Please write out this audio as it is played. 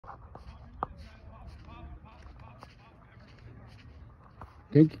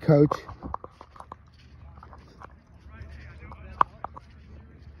Thank you, Coach.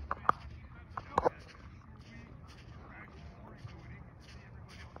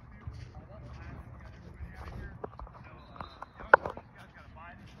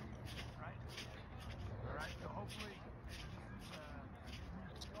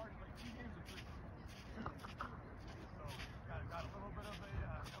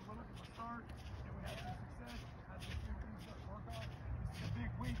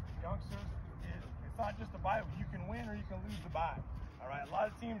 Not just a bye. You can win or you can lose the bye. All right. A lot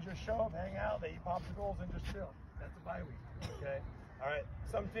of teams just show up, hang out, they eat popsicles and just chill. That's a bye week. Okay. All right.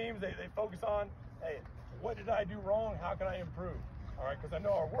 Some teams they focus on, hey, what did I do wrong? How can I improve? All right. Because I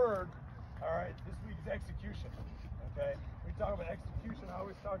know our word. All right. This week is execution. Okay. We talk about execution. I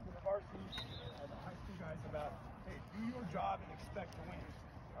always talk to the varsity and the high school guys about, hey, do your job and expect to win.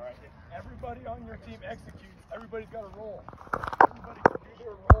 All right. If everybody on your team executes, everybody's got a role. Everybody can do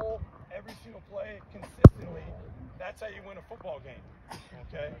their role every single play consistently. That's how you win a football game.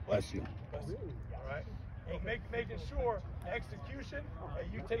 Okay? Bless you. Bless you. All right? So making sure execution,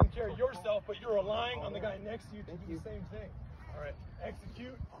 you taking care of yourself, but you're relying on the guy next to you to do the same thing. All right?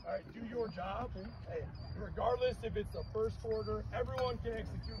 Execute. All right? Do your job. Hey, regardless if it's the first quarter, everyone can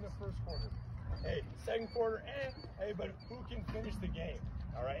execute in the first quarter. Hey, second quarter, and hey, but who can finish the game?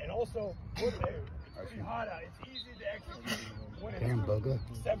 All right? And also, it's pretty hot out. It's easy to execute when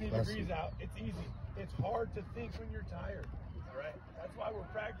it's 70 degrees out. It's easy. It's hard to think when you're tired. All right? That's why we're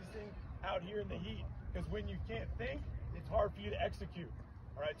practicing out here in the heat. Because when you can't think, it's hard for you to execute.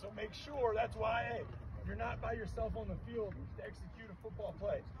 All right? So make sure, that's why, hey, you're not by yourself on the field to execute a football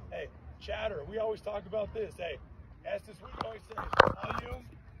play. Hey, chatter. We always talk about this. Hey, as this week always says, volume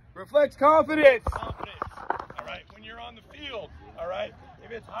reflects confidence. Confidence. All right? When you're on the field, all right?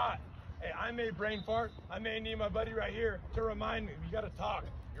 If it's hot, hey, I may brain fart. I may need my buddy right here to remind me. You got to talk.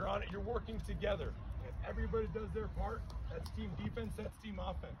 You're on it. You're working together. If everybody does their part, that's team defense. That's team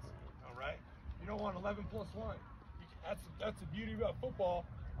offense. All right. You don't want 11 plus 1. That's the beauty about football.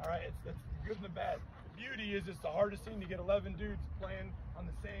 All right. It's good and the bad. The beauty is it's the hardest thing to get 11 dudes playing on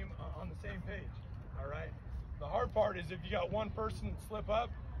the same page. All right. The hard part is if you got one person slip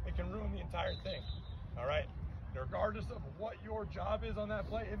up, it can ruin the entire thing. All right. Regardless of what your job is on that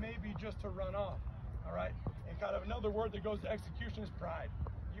play, it may be just to run off, all right? And kind of another word that goes to execution is pride.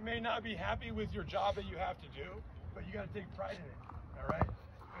 You may not be happy with your job that you have to do, but you got to take pride in it, all right?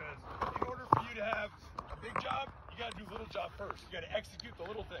 Because in order for you to have a big job, you got to do little job first. You got to execute the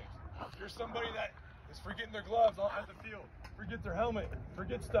little things. If you're somebody that is forgetting their gloves at the field, forget their helmet,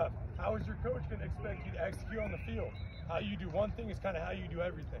 forget stuff, how is your coach going to expect you to execute on the field? How you do one thing is kind of how you do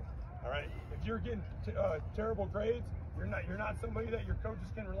everything. All right. If you're getting terrible grades, you're not somebody that your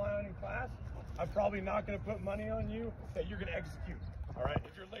coaches can rely on in class. I'm probably not going to put money on you that you're going to execute. All right.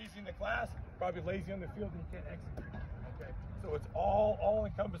 If you're lazy in the class, probably lazy on the field and you can't execute. Okay. So it's all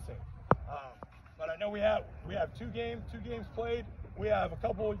encompassing. But I know we have two games played. We have a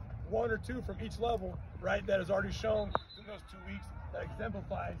couple, one or two from each level, right? That has already shown in those 2 weeks that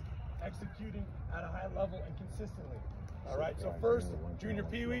exemplifies executing at a high level and consistently. All right, so first, junior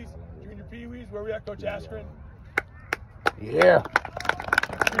peewees, where we at, Coach Askren? Yeah.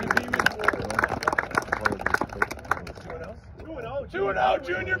 Junior peewees. 2-0,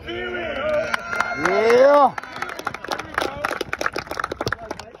 junior peewees. Yeah. Here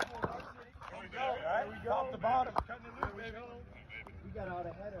we go. All right, top to bottom, cutting it loose, baby. We got out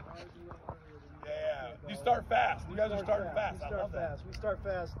ahead of ours. Yeah, you start fast. You guys are starting fast. We start fast. We start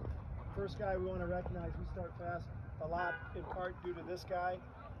fast. First guy we want to recognize, we start fast. A lot in part due to this guy.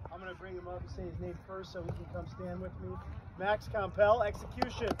 I'm going to bring him up and say his name first so he can come stand with me. Max Compel,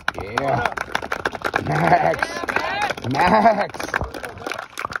 execution. Yeah. Max.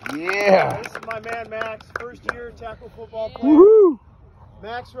 Yeah. This is my man Max, first year tackle football player. Woohoo.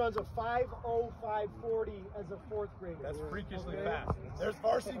 Max runs a 5.0540 as a fourth grader. That's freakishly fast. There's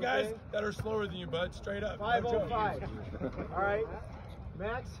varsity guys that are slower than you, bud. Straight up. 5.05. All right.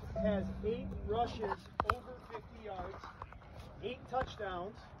 Max has 8 rushes over 50 yards, 8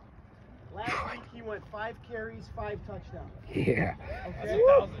 touchdowns. Last week he went 5 carries, 5 touchdowns. Yeah. Okay.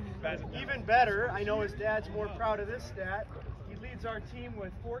 Even better, I know his dad's more proud of this stat. He leads our team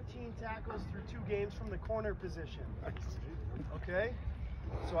with 14 tackles through 2 games from the corner position. Okay?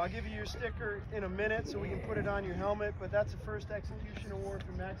 So I'll give you your sticker in a minute so we can put it on your helmet, but that's the first execution award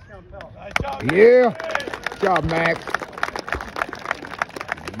for Max Compel. Nice job, Max. Yeah. Good job, Max.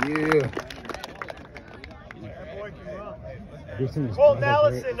 Yeah. That boy can run. Colton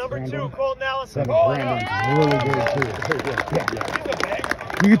Allison, number 2. Colton Allison. Brandon's really good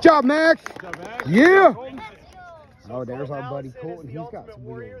too. Good job, Max. Yeah. Oh, there's Colton our buddy Allison Colton. is He's the got ultimate some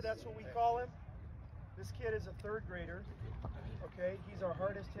warrior. wheels. That's what we call him. This kid is a 3rd grader. Okay, he's our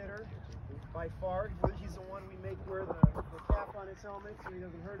hardest hitter by far. He's the one we make wear the cap on his helmet so he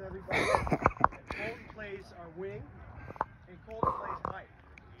doesn't hurt everybody. Colton plays our wing, and Colton plays Mike.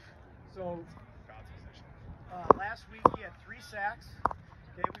 So last week he had 3 sacks.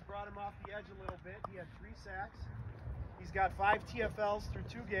 Okay, we brought him off the edge a little bit. He had 3 sacks. He's got 5 TFLs through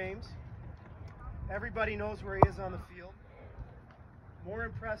 2 games. Everybody knows where he is on the field. More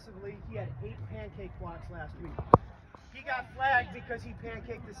impressively, he had 8 pancake blocks last week. He got flagged because he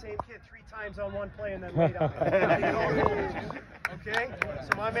pancaked the same kid 3 times on one play and then laid on it. Okay?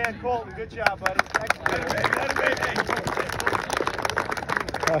 So my man Colton, good job, buddy.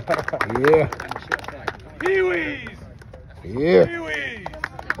 Yeah. Pee-wees! Yeah. Pee-wees!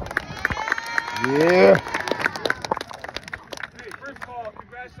 Yeah. Hey, first of all,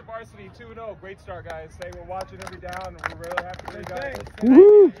 congrats to Varsity 2-0. Great start, guys. Say we're watching every down, and we're really happy for you guys.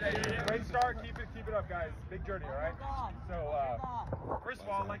 Woohoo. Great start. Keep it up, guys. Big journey, all right? So, first of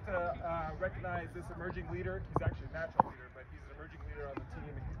all, I'd like to recognize this emerging leader. He's actually a natural leader, but he's an emerging leader on the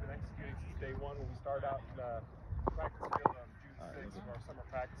team, and he's been executing since day 1 when we started out in the practice field on June 6th of our summer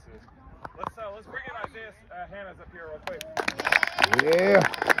practices. Let's bring in Isaiah Hannah's up here real quick. Yeah.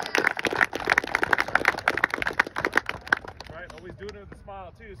 Right, always doing it with a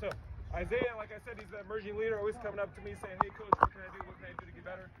smile too. So Isaiah, like I said, he's the emerging leader, always coming up to me saying, "Hey coach, what can I do? What can I do to get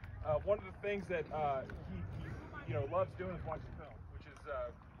better?" One of the things that he loves doing is watching film, which is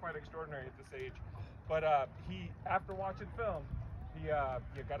quite extraordinary at this age. But he, after watching film, he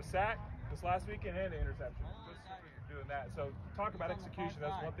got a sack this last weekend and an interception. Just doing that. So talk about execution.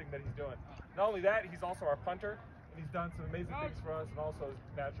 That's one thing that he's doing. Not only that, he's also our punter, and he's done some amazing things for us, and also is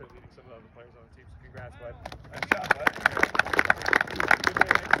naturally leading some of the other players on the team. So congrats, bud. Nice job, bud.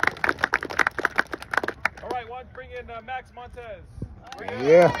 All right, one, bring in Max Montez.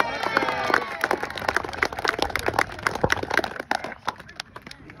 Yeah.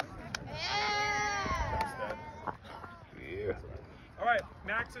 Yeah. All right,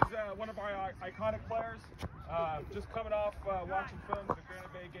 Max is one of our iconic players. Just coming off watching film of the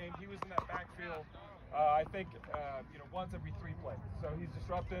Granite Bay game, he was in that backfield. I think once every 3 plays. So he's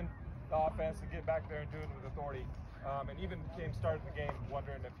disrupting the offense and getting back there and doing it with authority. And even started the game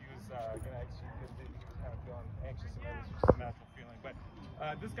wondering if he was going to execute because he was kind of feeling anxious and nervous, which is a natural feeling. But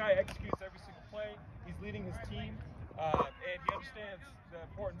this guy executes every single play. He's leading his team, and he understands the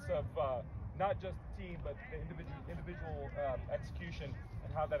importance of not just the team, but the individual execution and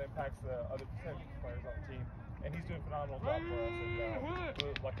how that impacts the other players on the team. And he's doing a phenomenal job for us, and we're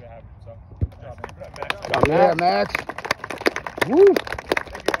really lucky to have him. So, good job. Keep it up, Max. Yeah, Max. Woo.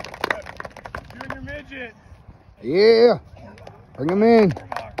 Junior midget. Yeah. Bring him in.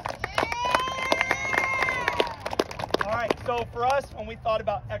 All right, so for us, when we thought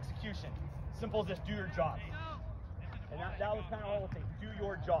about execution, simple as just do your job. And that was kind of the whole thing, do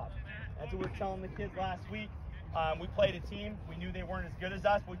your job. That's what we were telling the kids last week. We played a team. We knew they weren't as good as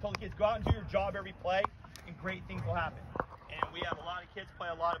us, but we told the kids, go out and do your job every play, and great things will happen. And we have a lot of kids play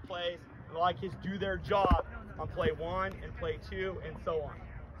a lot of plays, and a lot of kids do their job on play 1 and play 2 and so on.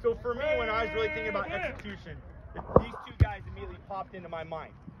 So for me, when I was really thinking about execution, these 2 guys immediately popped into my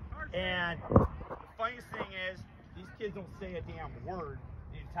mind. And the funniest thing is, these kids don't say a damn word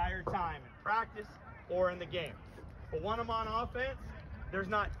the entire time in practice or in the game. But when I'm on offense, there's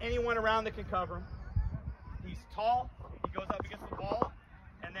not anyone around that can cover him. He's tall, he goes up against the ball,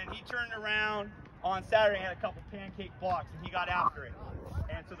 and then he turned around on Saturday and had a couple pancake blocks, and he got after it.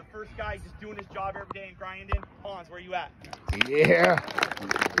 And so the first guy just doing his job every day and grinding, Hans, where you at? Yeah.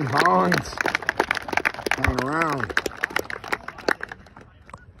 Hans. Hang around.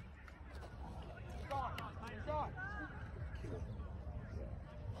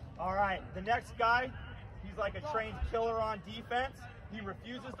 All right, the next guy, he's like a trained killer on defense. He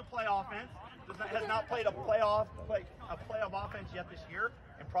refuses to play offense. Has not played a play of offense yet this year,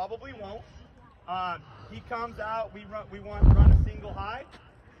 and probably won't. He comes out. We want to run a single high,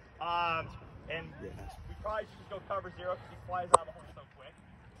 and we probably should just go cover 0 because he flies out of the hole so quick.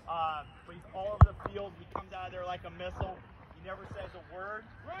 But he's all over the field. He comes out of there like a missile. He never says a word.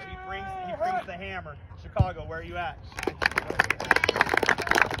 But he brings the hammer. Chicago, where are you at?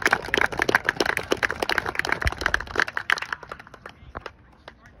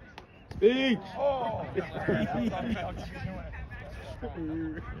 Speech. Oh. I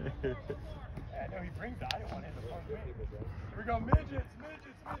know he brings that. I didn't want to end the fun. Here we go, midgets.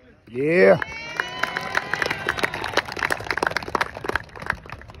 Yeah.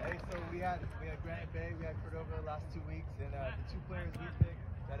 Hey, so we had Granite Bay, we had Cordova the last 2 weeks, and the 2 players we picked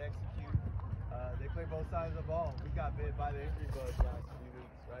that execute, they play both both sides of the ball. We got bit by the injury bug last few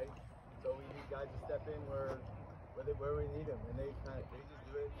weeks, right? So we need guys to step in where we need them, and they just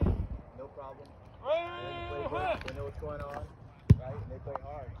do it, no problem. They play good, they know what's going on, right? And they play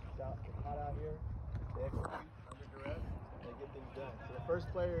hard. It's hot out here. They execute under duress, and they get things done. So the first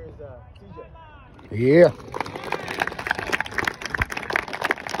player is TJ. Yeah.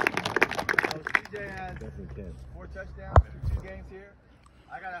 So TJ has 4 touchdowns through 2 games here.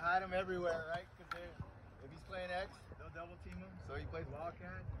 I gotta hide him everywhere, right? Because if he's playing X, they'll double team him. So he plays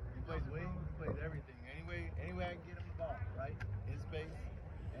wildcat, he plays wing, he plays everything. Any way I can get him the ball, right? In space.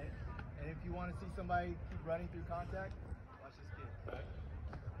 And if you want to see somebody keep running through contact, watch this kid, right?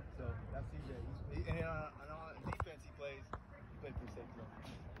 So that's CJ. And on defense, he plays free safety.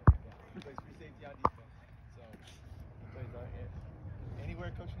 He plays free safety on defense. So he plays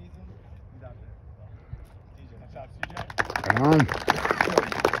anywhere coach needs him, he's out there. TJ. Nice job, CJ. Come on.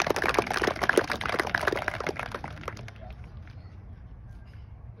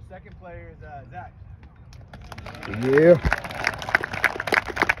 The second player is Zach. Yeah.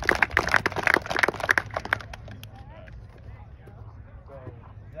 So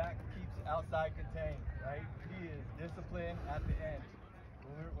Zach keeps outside contained, right? He is disciplined at the end.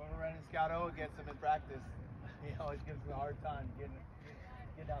 When we're running Scout O against him in practice, he always gives us a hard time getting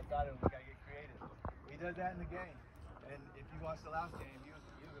outside of him. We gotta get creative. He does that in the game. And if you watch the last game, he was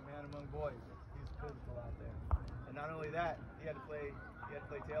a man among boys. He was physical out there. And not only that, he had to play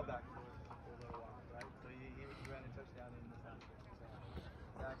tailback for a little while, right? So he ran a touchdown in this last game. So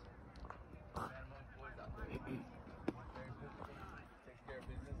Zach's a man among boys out there. Very physical, takes care of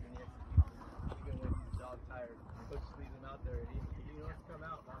business, and he executes even when he's dog tired. Coach leaves him out there, and he wants to come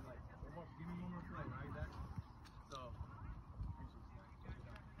out. But I'm like, give me one more play, right, Zach? So,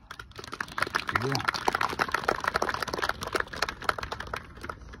 Yeah.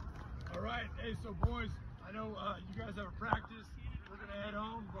 All right, hey, so boys, I know you guys have a practice. We're gonna head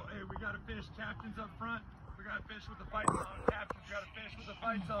home, but hey, we gotta finish captains up front. We gotta finish with the fight song. Captains, we gotta finish with the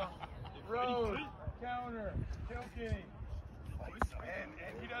fight song. Road, counter, kill kitty. And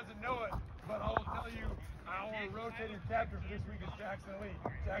he doesn't know it, but I'll tell you, our rotating captain for this week is Jackson Lee.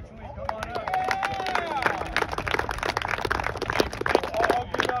 Jackson Lee, come on up. I'll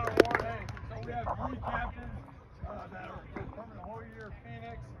give out an award. Hey, so we have 3 captains that are from the whole year: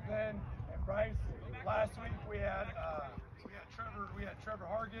 Phoenix, Ben, and Bryce. Last week we had Trevor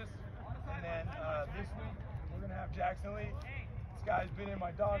Hargis, and then this week we're gonna have Jackson Lee. This guy's been in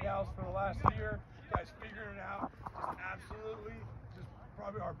my doghouse for the last year. This guy's figuring it out. Just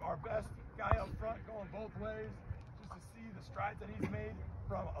probably our best guy up front, going both ways. Just to see the strides that he's made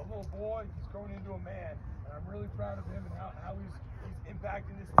from a little boy, he's grown into a man, and I'm really proud of him and how he's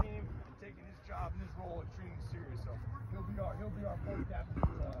impacting this team and taking his job and his role and treating it serious. So he'll be our fourth captain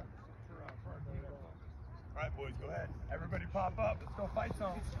for our game. All right, boys, go ahead. Everybody pop up. Let's go fight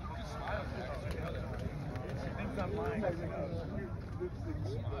song. She thinks I'm lying.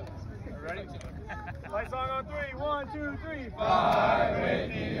 Ready? Fight song on 3. 1, 2, 3. Fight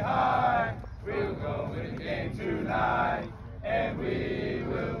Whitney high. We'll go win the game tonight, and we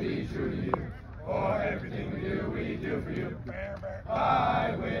will be true to you. For everything we do for you.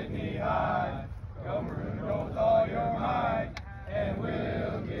 Fight Whitney high. Go maroon, go with all your might, and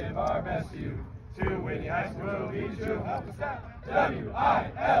we'll give our best to you. To Whitney High School will be true. Help us out.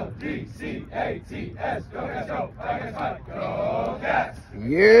 WILDCATS. Go Cats, go. Fight Cats, fight. Go Cats.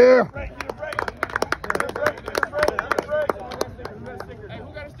 Yeah. Break, get a break. Get a break, get a break, get a break. Hey, who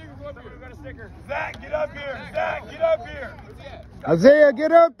got a sticker? Go up here. Who got a sticker? Zach, get up here. Zach, get up here. Isaiah,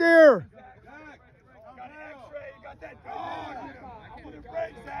 get up there. Got an X-ray. You got that dog. Get a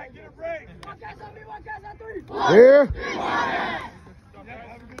break, Zach. Get a break. One cast on me, 1 cast on 3. Yeah.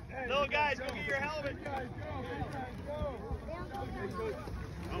 Have a good day. Little guys, go get your helmet.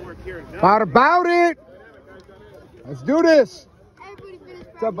 What about it? Let's do this.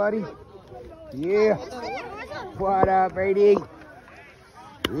 What's up, buddy? Yeah. What up, Brady?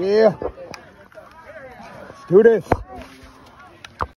 Yeah. Let's do this.